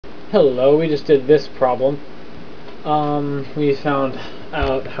Hello, we just did this problem. We found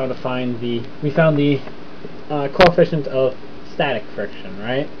out how to find we found the coefficient of static friction,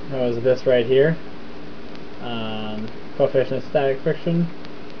 right? That was this right here. Coefficient of static friction.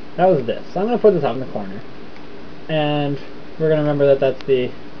 That was this. So I'm going to put this up in the corner. And we're going to remember that that's the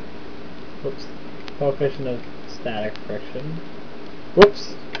coefficient of static friction.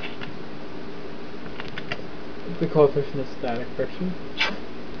 Whoops. The coefficient of static friction.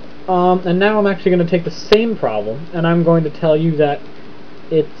 And now I'm actually going to take the same problem, and I'm going to tell you that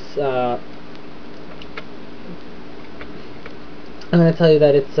it's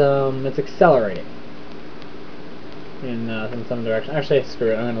it's accelerating in some direction. Actually,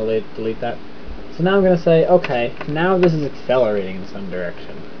 screw it. I'm going to delete that. So now I'm going to say, okay, now this is accelerating in some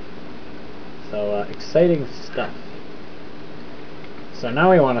direction. So exciting stuff. So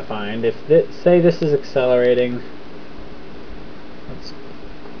now we want to find if say this is accelerating.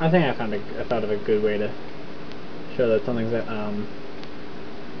 I think I thought of a good way to show that something's that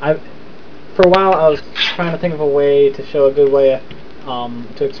for a while I was trying to think of a way to show a good way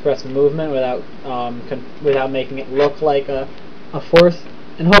to express movement without making it look like a force,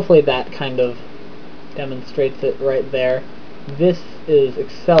 and hopefully that kind of demonstrates it right there. This is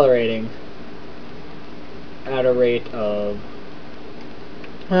accelerating at a rate of,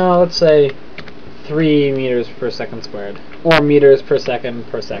 well, let's say 3 meters per second squared, or meters per second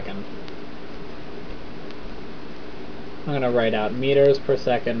per second. I'm going to write out meters per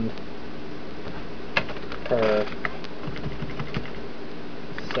second per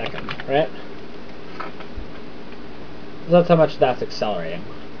second, right? So that's how much that's accelerating,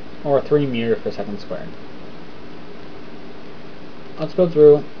 or 3 meters per second squared. Let's go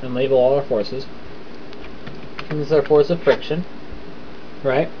through and label all our forces. And this is our force of friction,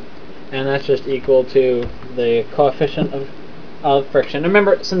 right? And that's just equal to the coefficient of friction.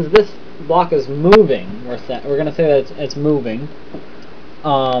 Remember, since this block is moving, we're going to say that it's moving,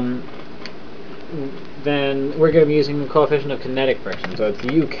 then we're going to be using the coefficient of kinetic friction, so it's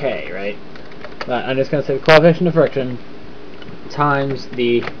UK, right? But I'm just going to say the coefficient of friction times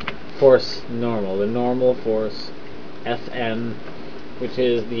the force normal, the normal force, Fn, which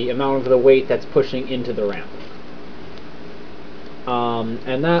is the amount of the weight that's pushing into the ramp.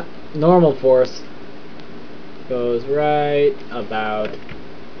 And that normal force goes right about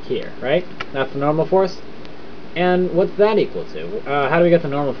here, right? That's the normal force. And what's that equal to? How do we get the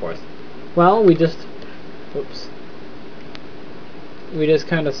normal force? Well, we just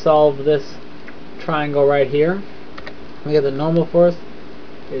kind of solve this triangle right here. We get the normal force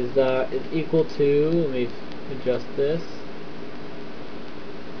is equal to, let me adjust this.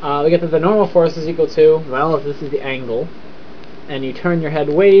 We get that the normal force is equal to, well, if this is the angle, and you turn your head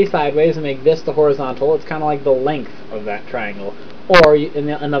way sideways and make this the horizontal, it's kind of like the length of that triangle. Or,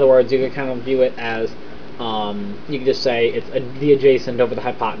 in other words, you could kind of view it as, you could just say it's the adjacent over the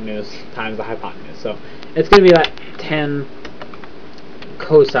hypotenuse times the hypotenuse. So it's going to be that 10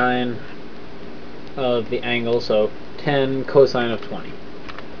 cosine of the angle, so 10 cosine of 20,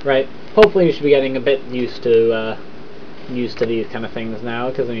 right? Hopefully you should be getting a bit used to these kind of things now,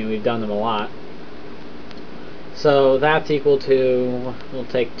 because I mean we've done them a lot. So that's equal to, we'll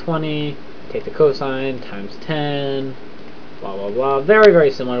take 20, take the cosine, times 10, blah blah blah. Very,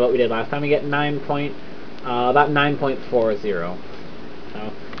 very similar to what we did last time. We get about 9.40.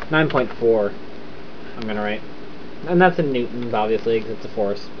 So 9.4 I'm going to write. And that's in newtons, obviously, because it's a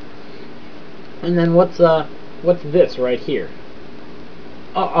force. And then what's this right here?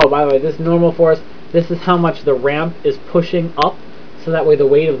 Oh, by the way, this normal force, this is how much the ramp is pushing up, so that way the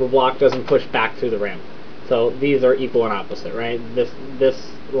weight of the block doesn't push back through the ramp. So these are equal and opposite, right? This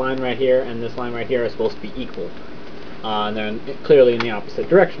line right here and this line right here are supposed to be equal. And they're clearly in the opposite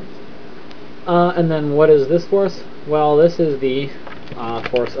directions. And then what is this force? Well, this is the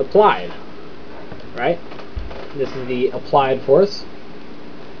force applied, right? This is the applied force.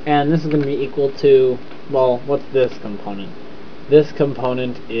 And this is going to be equal to, well, what's this component? This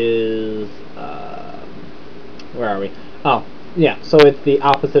component is, where are we? Oh, yeah, so it's the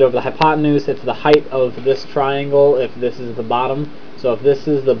opposite of the hypotenuse. It's the height of this triangle if this is the bottom. So if this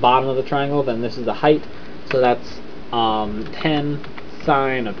is the bottom of the triangle, then this is the height. So that's 10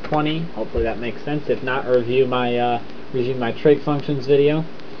 sine of 20. Hopefully that makes sense. If not, review my trig functions video.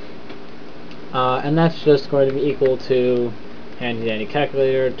 And that's just going to be equal to, handy dandy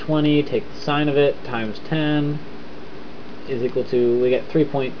calculator, 20, take the sine of it, times 10, is equal to, we get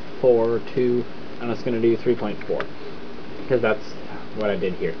 3.42. I'm just going to do 3.4. because that's what I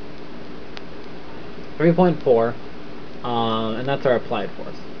did here. 3.4, and that's our applied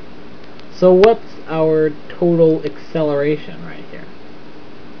force. So what's our total acceleration right here?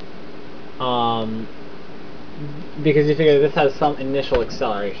 because you figure this has some initial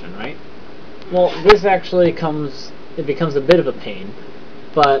acceleration, right? Well, this actually it becomes a bit of a pain,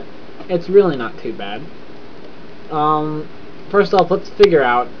 but it's really not too bad. First off, let's figure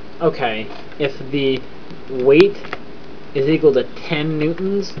out, okay, if the weight is equal to 10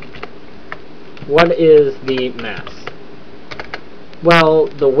 newtons, what is the mass? Well,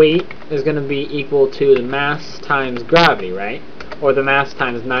 the weight is going to be equal to the mass times gravity, right? Or the mass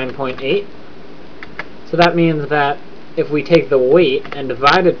times 9.8. So that means that if we take the weight and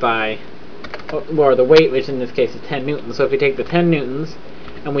divide it by, or the weight, which in this case is 10 newtons, so if we take the 10 newtons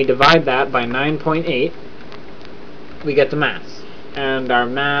and we divide that by 9.8, we get the mass. And our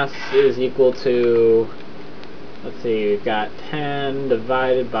mass is equal to, let's see, we've got 10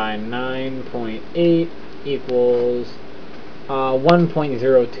 divided by 9.8 equals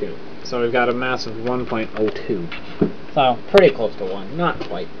 1.02. So we've got a mass of 1.02. So pretty close to 1, not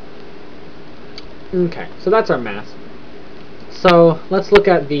quite. Okay, so that's our mass. So let's look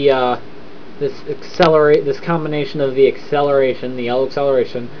at the this combination of the acceleration, the yellow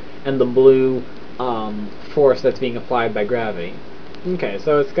acceleration, and the blue force that's being applied by gravity. Okay,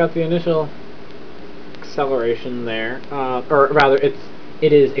 so it's got the initial acceleration there, or rather, it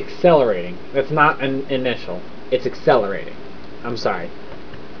is accelerating. That's not an initial. It's accelerating. I'm sorry.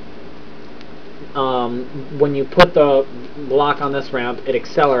 When you put the block on this ramp, it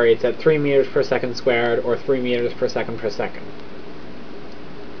accelerates at 3 meters per second squared, or 3 meters per second per second.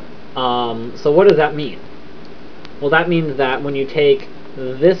 So what does that mean? Well, that means that when you take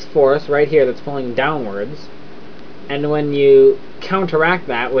this force right here that's pulling downwards, and when you counteract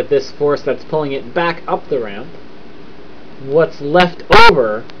that with this force that's pulling it back up the ramp, what's left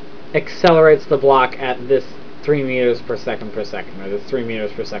over accelerates the block at this 3 meters per second, or this 3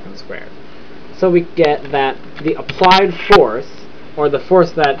 meters per second squared. So we get that the applied force, or the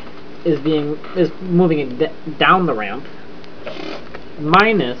force that is moving it down the ramp,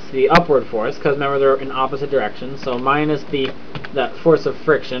 minus the upward force, because remember they're in opposite directions, so minus that force of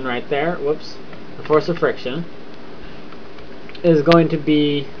friction right there, whoops, the force of friction, is going to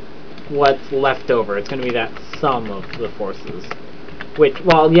be what's left over. It's going to be that sum of the forces. Which,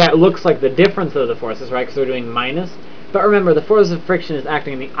 well, yeah, it looks like the difference of the forces, right, because we're doing minus, but remember, the force of friction is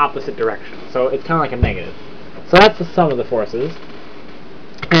acting in the opposite direction, so it's kind of like a negative. So that's the sum of the forces.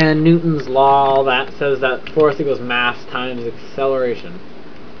 And Newton's law, all that, says that force equals mass times acceleration.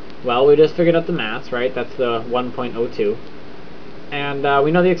 Well, we just figured out the mass, right? That's the 1.02. And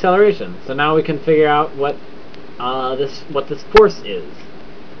we know the acceleration. So now we can figure out what this force is.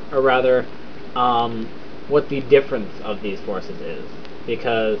 Or rather, what the difference of these forces is.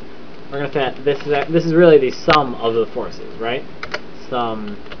 Because we're going to say that this is really the sum of the forces, right?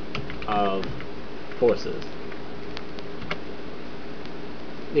 Sum of forces.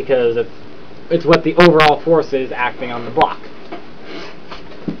 Because it's what the overall force is acting on the block.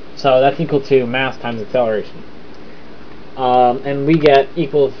 So that's equal to mass times acceleration. And we get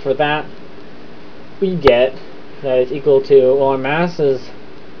equal for that. We get that it's equal to, well, our mass is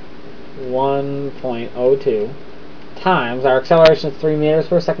 1.02 times our acceleration is 3 meters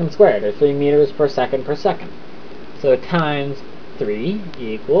per second squared, or 3 meters per second per second. So times 3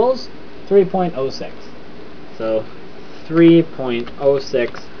 equals 3.06. So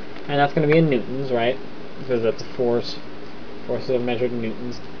 3.06, and that's going to be in newtons, right? Because that's a forces are measured in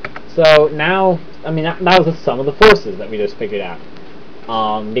newtons. So now, I mean, that was the sum of the forces that we just figured out.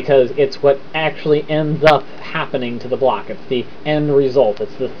 Because it's what actually ends up happening to the block. It's the end result.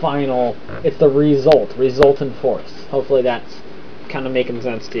 It's the final, it's the resultant force. Hopefully that's kind of making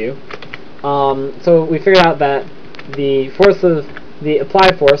sense to you. So we figured out that the force of the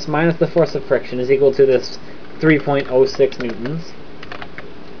applied force minus the force of friction is equal to this 3.06 newtons.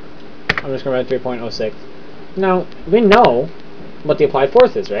 I'm just going to write 3.06. Now, we know what the applied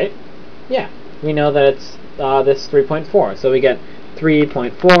force is, right? Yeah. We know that it's this 3.4. So we get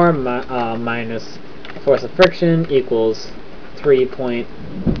 3.4 minus force of friction equals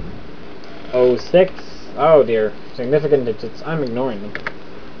 3.06. Oh dear, significant digits. I'm ignoring them.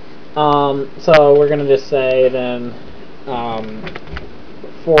 So we're going to just say then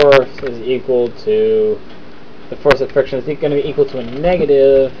force is equal to, the force of friction is going to be equal to a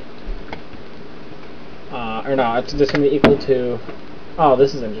negative, or no, it's just going to be equal to, oh,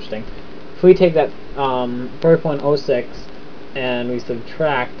 this is interesting. If we take that 4.06 and we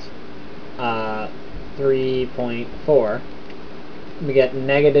subtract 3.4, we get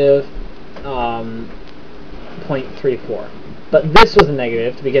negative 0.34. But this was a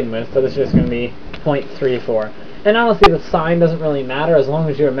negative to begin with, so this is just going to be 0.34. And honestly, the sign doesn't really matter as long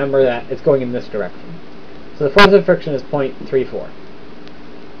as you remember that it's going in this direction. So the force of friction is 0.34.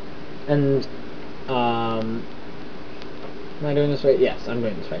 And am I doing this right? Yes, I'm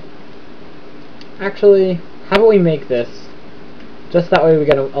doing this right. Actually, how about we make this, just that way we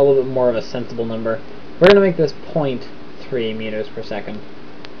get a little bit more of a sensible number. We're going to make this 0.3 meters per second.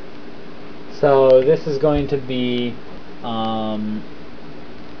 So this is going to be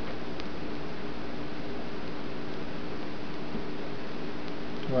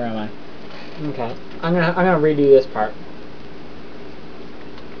where am I? Okay, I'm gonna redo this part.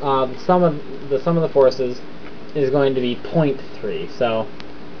 The sum of the forces is going to be 0.3. So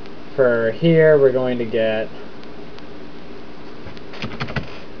for here we're going to get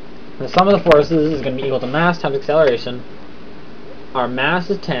the sum of the forces is going to be equal to mass times acceleration. Our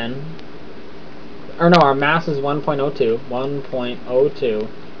mass is 10. Or no, our mass is 1.02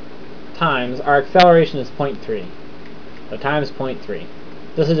 times our acceleration is 0.3. So times 0.3.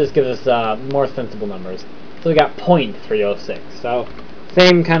 This will just give us more sensible numbers. So we got 0.306. So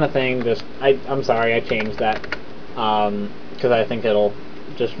same kind of thing. Just I'm sorry I changed that because I think it'll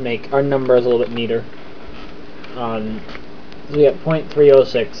just make our numbers a little bit neater. So we got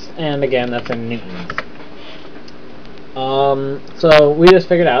 0.306, and again that's in newtons. So we just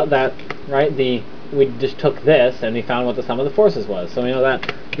figured out that we just took this and we found what the sum of the forces was. So we know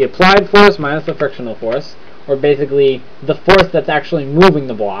that the applied force minus the frictional force, or basically the force that's actually moving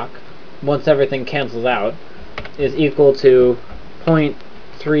the block, once everything cancels out, is equal to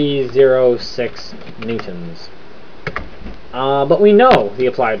 0.306 newtons. But we know the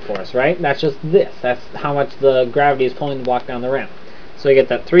applied force, right? That's just this. That's how much the gravity is pulling the block down the ramp. So we get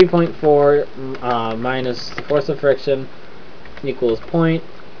that 3.4 minus the force of friction equals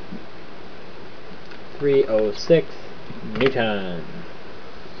 0.306 newton.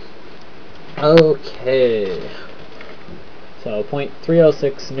 Okay. So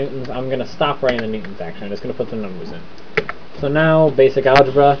 0.306 newtons. I'm going to stop writing the newtons actually. I'm just going to put the numbers in. So now, basic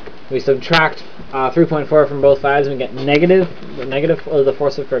algebra, we subtract 3.4 from both sides and we get negative. The negative of the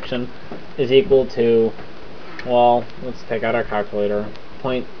force of friction is equal to, well, let's take out our calculator,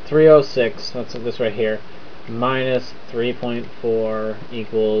 0.306, that's this right here, minus 3.4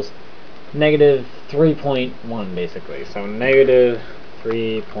 equals negative 3.1 basically. So negative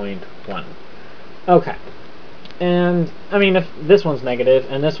 3.1. Okay. And, I mean, if this one's negative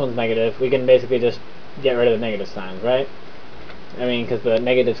and this one's negative, we can basically just get rid of the negative signs, right? I mean, because the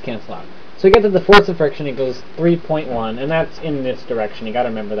negatives cancel out. So we get that the force of friction equals 3.1, and that's in this direction. You got to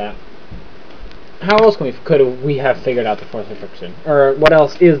remember that. How else could we have figured out the force of friction, or what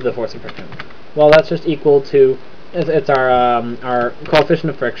else is the force of friction? Well, that's just equal to it's our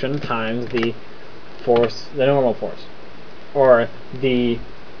coefficient of friction times the force, the normal force, or the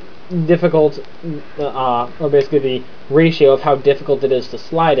difficult, or basically the ratio of how difficult it is to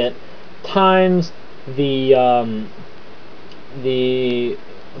slide it times the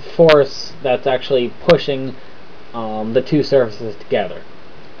force that's actually pushing the two surfaces together,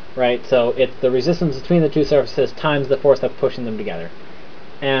 right? So it's the resistance between the two surfaces times the force that's pushing them together.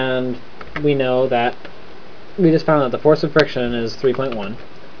 And we know that we just found that the force of friction is 3.1,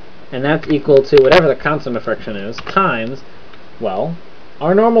 and that's equal to whatever the constant of friction is times, well,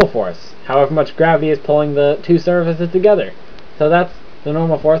 our normal force, however much gravity is pulling the two surfaces together. So that's the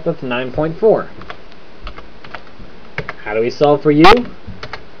normal force, that's 9.4. How do we solve for u?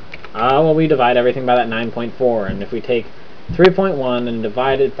 Well, we divide everything by that 9.4, and if we take 3.1 and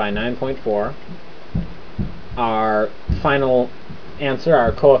divide it by 9.4, our final answer,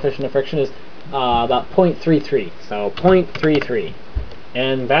 our coefficient of friction, is about 0.33. So 0.33,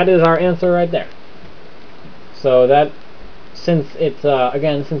 and that is our answer right there. So that, since it's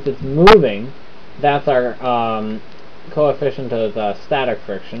again, since it's moving, that's our coefficient of static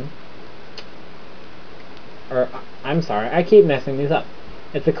friction. Or, I'm sorry, I keep messing these up.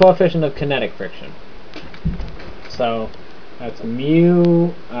 It's the coefficient of kinetic friction. So that's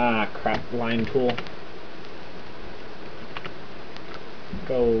mu, crap, line tool.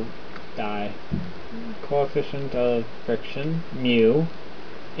 Go die. Coefficient of friction, mu,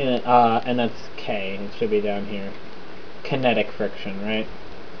 and that's K. It should be down here. Kinetic friction, right?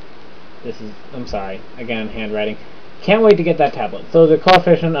 This is, I'm sorry, again, handwriting. Can't wait to get that tablet. So the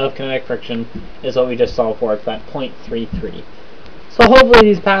coefficient of kinetic friction is what we just solved for. It's that 0.33. So hopefully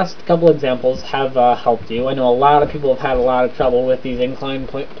these past couple examples have helped you. I know a lot of people have had a lot of trouble with these inclined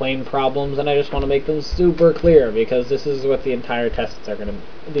plane problems, and I just want to make them super clear because this is what the entire test is going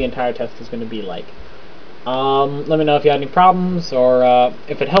to be like. Let me know if you had any problems or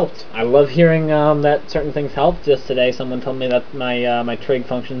if it helped. I love hearing that certain things helped. Just today, someone told me that my trig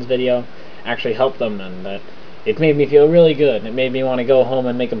functions video actually helped them, and that it made me feel really good. It made me want to go home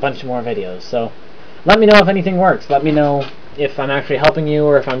and make a bunch more videos. So let me know if anything works. Let me know if I'm actually helping you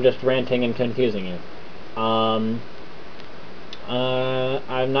or if I'm just ranting and confusing you. I'm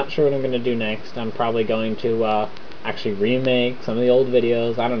not sure what I'm going to do next. I'm probably going to actually remake some of the old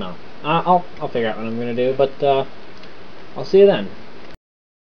videos. I don't know. I'll figure out what I'm going to do, but I'll see you then.